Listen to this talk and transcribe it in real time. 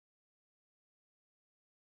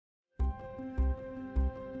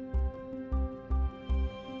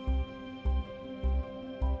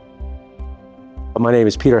My name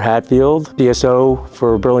is Peter Hatfield, CSO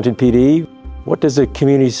for Burlington PD. What does a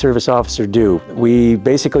community service officer do? We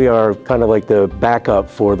basically are kind of like the backup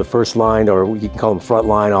for the first line, or you can call them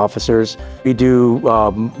frontline officers. We do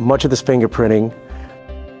much of this fingerprinting,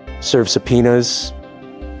 serve subpoenas.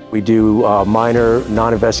 We do minor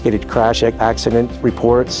non-investigated crash accident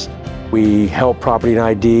reports. We help property and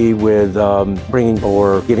ID with bringing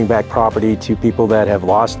or giving back property to people that have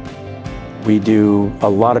lost. We do a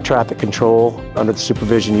lot of traffic control under the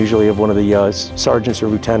supervision usually of one of the sergeants or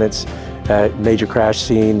lieutenants at major crash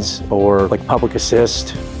scenes or like public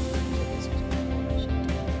assist.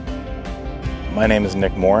 My name is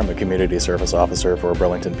Nick Moore. I'm a community service officer for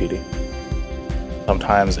Burlington PD.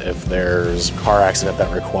 Sometimes if there's a car accident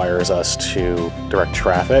that requires us to direct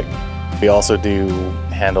traffic, we also do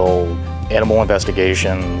handle animal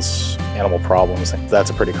investigations, animal problems. That's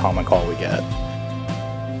a pretty common call we get.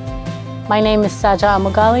 My name is Saja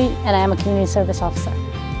Amagali, and I am a community service officer.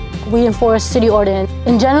 We enforce city ordinance.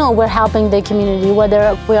 In general, we're helping the community,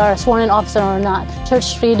 whether we are a sworn-in officer or not. Church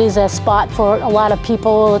Street is a spot for a lot of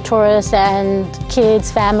people, tourists and kids,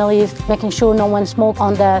 families, making sure no one smokes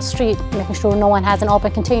on the street, making sure no one has an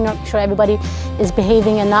open container, making sure everybody is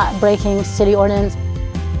behaving and not breaking city ordinance.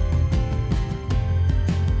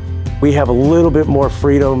 We have a little bit more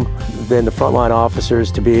freedom than the frontline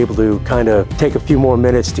officers to be able to kind of take a few more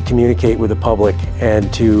minutes to communicate with the public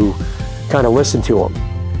and to kind of listen to them.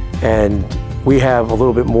 And we have a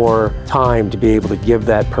little bit more time to be able to give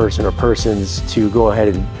that person or persons to go ahead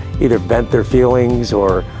and either vent their feelings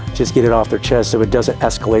or just get it off their chest so it doesn't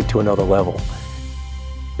escalate to another level.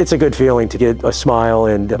 It's a good feeling to get a smile,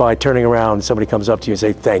 and by turning around, somebody comes up to you and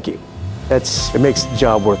say, "Thank you." It makes the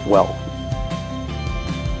job worthwhile.